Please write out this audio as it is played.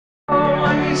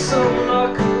need some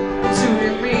luck to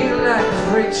hit me like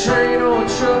a freight train or a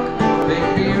truck.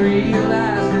 Make me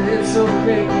realize that it's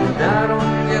okay, and I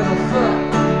don't give a fuck.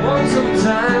 Want some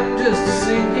time just to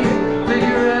see you,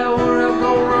 figure out where I've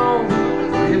gone wrong.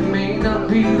 It may not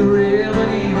be the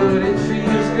remedy, but it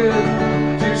feels good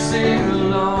to sing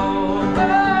along.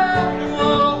 Oh,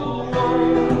 oh,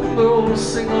 oh, oh,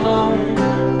 sing along.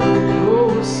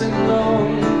 Oh, sing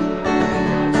along.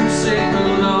 To sing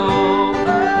along.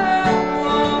 Oh,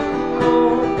 oh,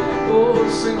 oh,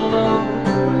 sing along.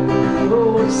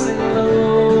 Oh, sing along.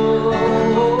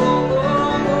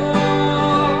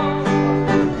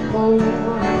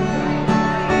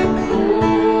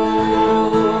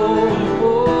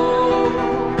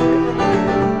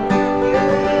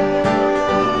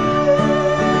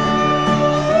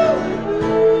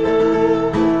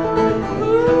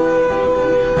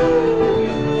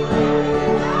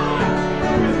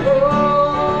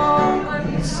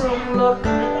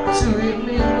 To hit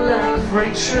me like a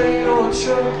freight train or a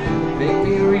truck. Make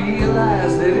me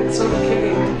realize that it's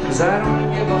okay, cause I don't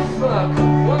give a fuck.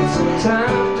 Want some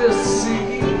time just to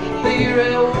see, figure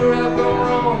out where I've gone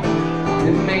wrong.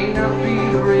 It may not be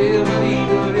the remedy,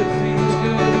 but it feels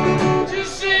good to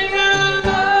sing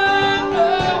along. Oh,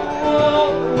 oh,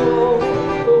 oh,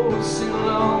 oh, sing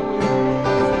along.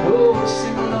 Oh,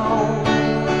 sing along.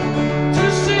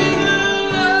 Sing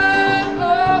along,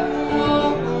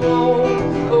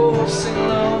 oh, sing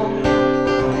along.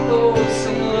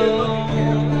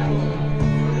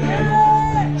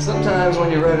 Sometimes when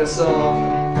you write a song,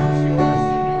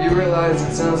 you realize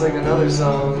it sounds like another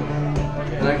song,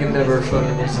 and I can never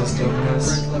fucking resist doing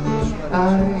this.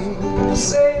 I'm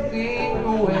sailing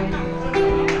away,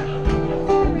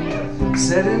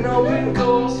 setting open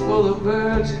course for the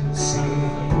virgin sea.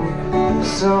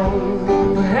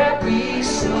 Some happy,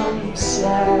 some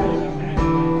sad,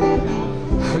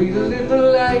 free to live the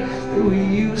life that we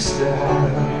used to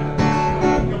have.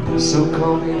 So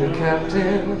call me the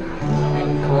captain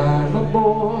and climb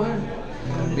aboard.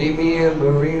 Meet me in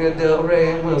Marina Del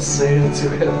Rey and we'll sail to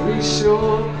every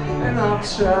shore. And I'll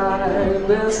try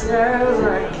best as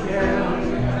I can.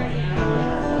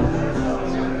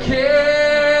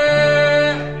 Carry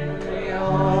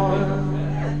on.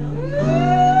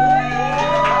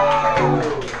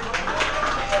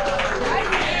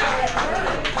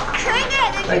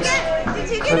 Thanks.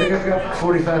 So I think I've got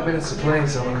 45 minutes to play,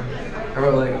 so I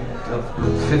wrote like a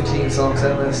 15 song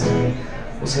set list.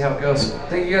 We'll see how it goes.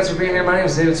 Thank you guys for being here. My name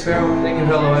is David Sparrow. Thank you,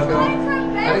 Hello Echo.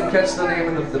 I didn't catch the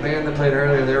name of the band that played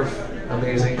earlier. They're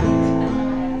amazing.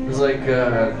 It was like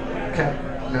not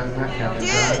Captain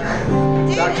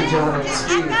John. Dr. John on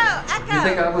Speed. You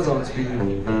think I was on Speed?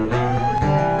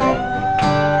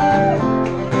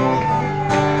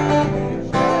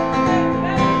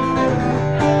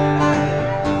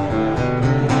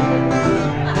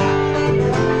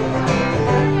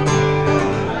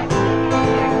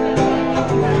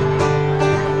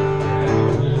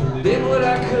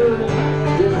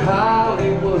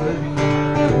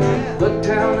 But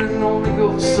down and only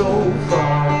go so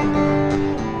far.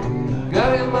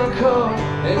 Got in my car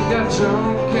and got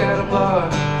drunk at a bar.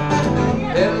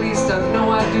 At least I know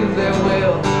I do that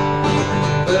well.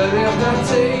 But if I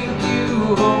take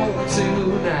you home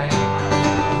tonight,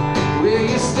 will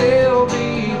you still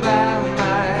be by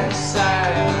my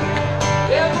side?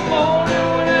 Every morning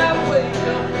when I wake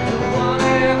up, I want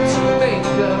to make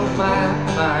up my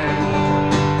mind.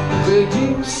 Will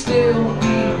you still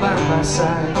be by my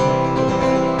side?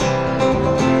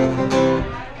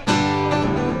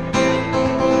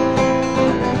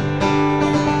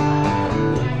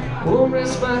 Won't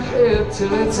rest my head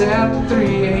till it's after 3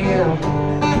 a.m.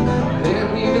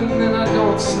 And even then I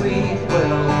don't sleep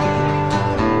well.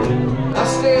 I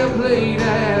stay up late, I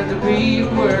had to be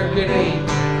at work at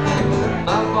 8.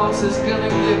 My boss is gonna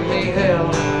give me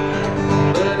hell.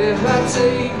 But if I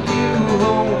take you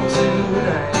home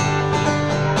tonight,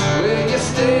 will you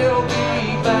still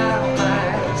be by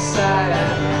my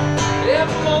side?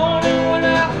 Every morning when I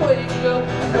wake up, I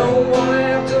don't want to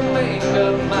have to make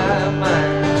up my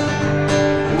mind.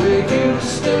 Will you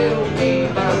still be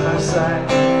by my side?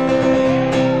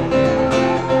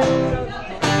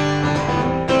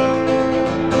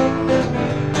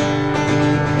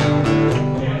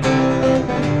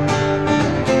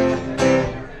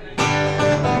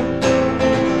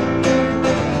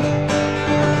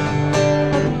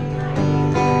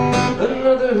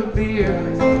 Another beer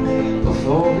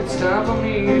before it's time for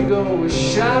me to go. A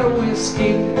shot of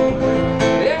whiskey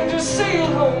and just sail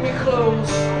home me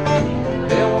close.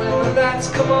 And when the nights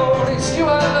come on, it's you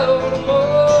I love the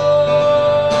most.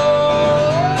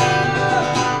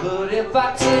 But if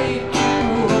I take you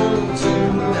home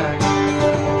tonight,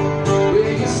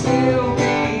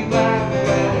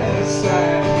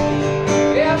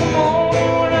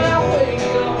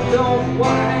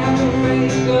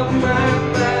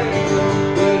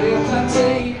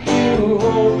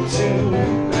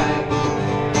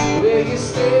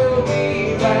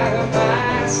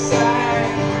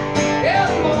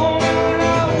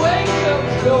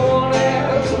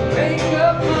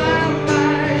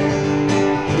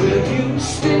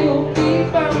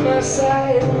 my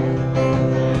side.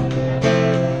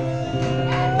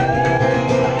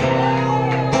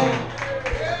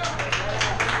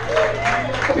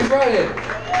 Happy Friday!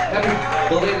 Happy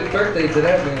belated birthday to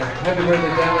that man. Happy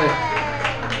birthday, that man.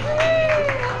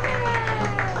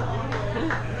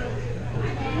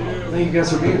 Thank you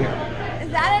guys for being here. Is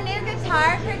that a new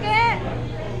guitar, Cricket?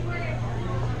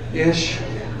 Ish.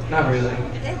 Not really.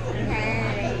 It's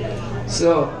okay.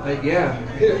 So, yeah,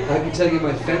 I can tell you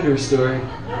my Fender story.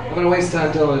 I'm gonna waste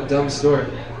time telling a dumb story.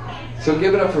 So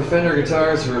give it up for Fender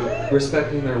guitars for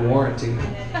respecting their warranty.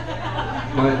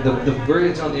 The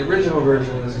bridge on the original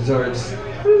version of this guitar just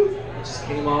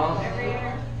came off.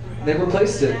 They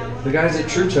replaced it. The guys at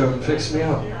True Tone fixed me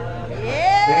up.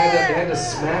 Yeah. They had to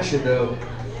smash it though.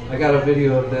 I got a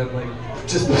video of them like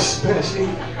just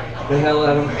smashing the hell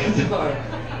out of my guitar.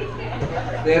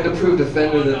 They had to prove to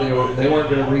Fender that they weren't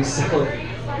going to resell it.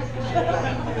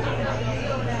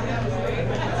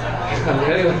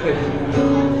 Anyway.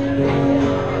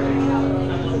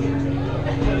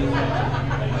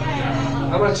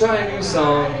 I'm going to try a new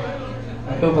song. I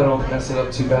hope I don't mess it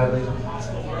up too badly.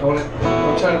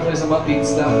 I'm trying to play some upbeat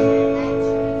stuff.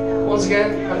 Once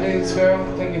again, I'm David Sparrow.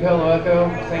 Thank you, Hello Echo.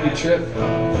 Thank you, Trip.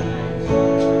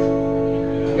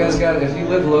 You guys got it. If you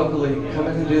live locally, come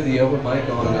in and do the open mic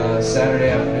on Saturday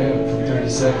afternoon from 3 to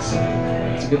 6.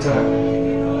 It's a good time.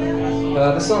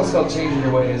 This song's called Changing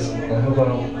Your Ways. I hope I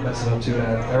don't mess it up too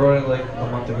bad. I wrote it like a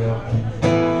month ago.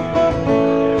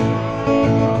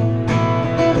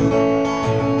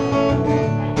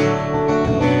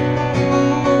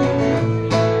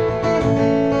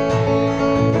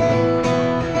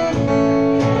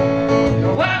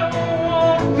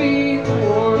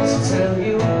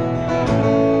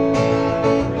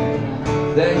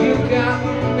 That you got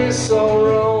me so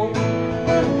wrong.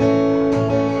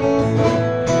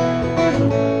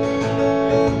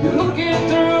 You're looking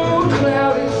through a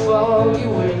cloudy, foggy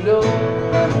window.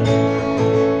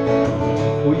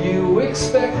 Were you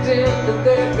expecting that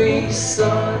there'd be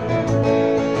sun?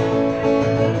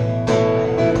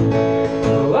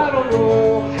 Oh, I don't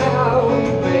know how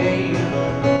you made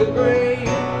the grade.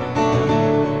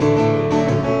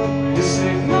 Your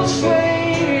signal's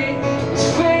fading, it's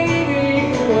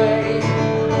fading away.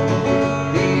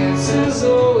 The answer's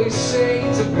always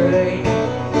shades of gray.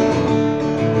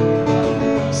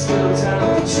 Still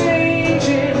time for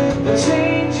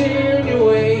changing your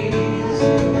ways.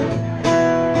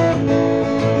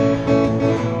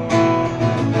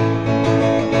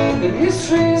 And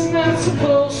history's not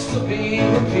supposed to be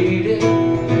repeated.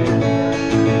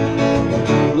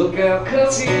 Look out,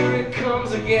 'cause here it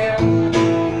comes again.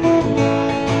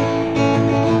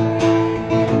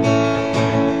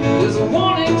 There's a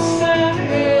warning sign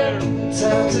ahead,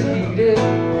 time to heed it.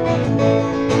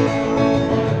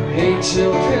 Hey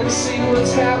children, see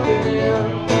what's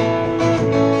happening.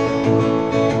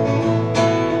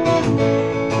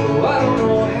 Oh, I don't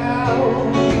know how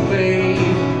you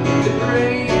made the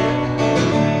grade.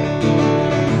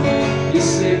 Your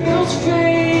signal's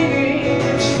fading,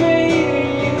 it's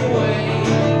fading away.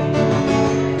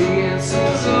 The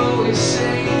answer's always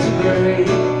shades of gray.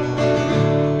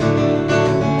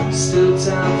 Still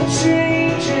time for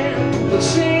changing your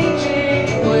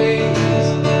ways.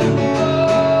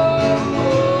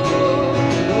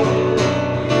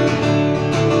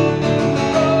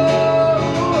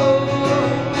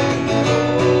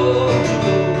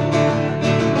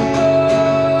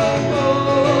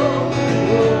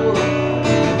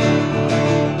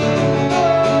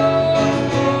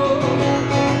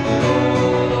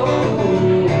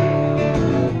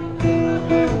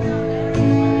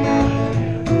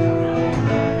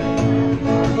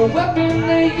 The weapon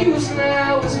they use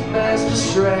now is mass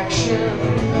distraction.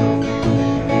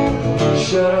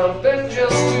 Shut up and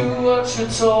just do what you're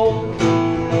told.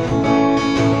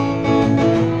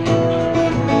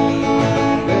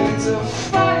 Ready to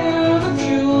fire the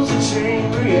fuels of chain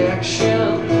reaction.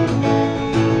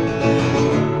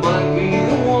 Might be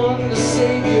the one to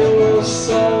save your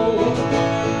soul.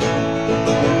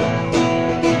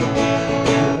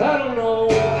 I don't know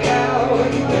how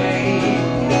you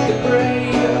made the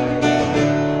grade.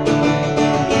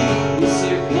 The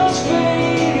signal's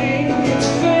fading, it's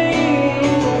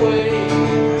fading away.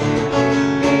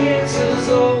 The answer's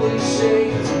always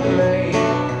shades of gray.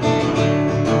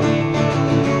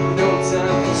 No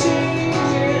time for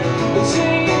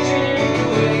changing your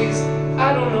ways. I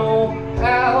don't know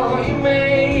how you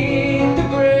made the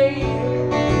grade.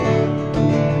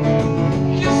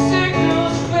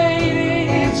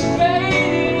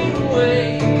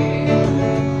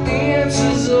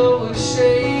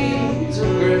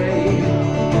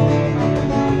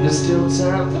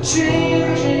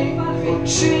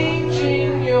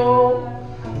 changing your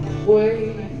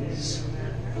ways.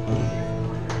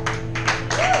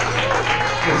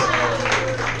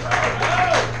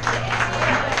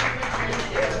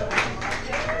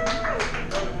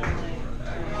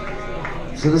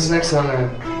 So this next song, I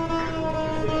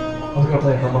was gonna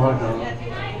play harmonica,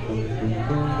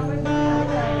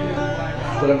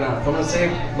 but I'm not. I'm gonna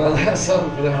save my last song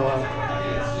for the harmonica.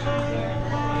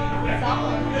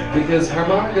 Because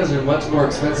harmonicas are much more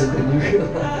expensive than you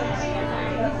realize.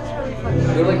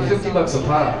 They're like $50 a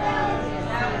pop.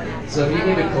 So if you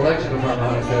need a collection of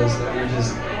harmonicas, then you're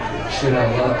just shit out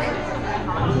of luck.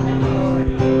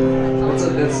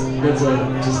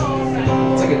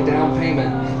 It's like a down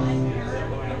payment.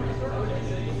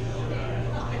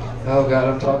 Oh God,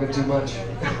 I'm talking too much.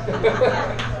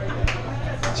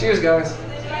 Cheers, guys.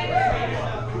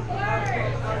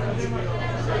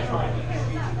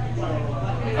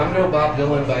 I'm no Bob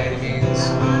Dylan by any means.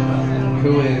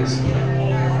 Who is?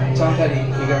 Tom Petty,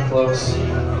 he got close.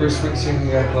 Bruce Springsteen,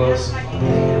 he got close. I'm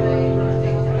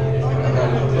not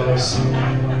even close.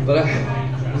 But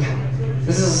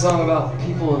this is a song about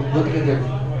people looking at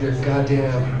their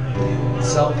goddamn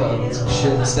cell phones and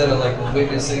shit instead of like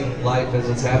witnessing life as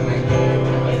it's happening.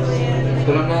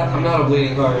 But I'm not a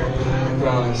bleeding heart, I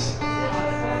promise.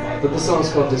 But this song's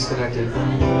called Disconnected.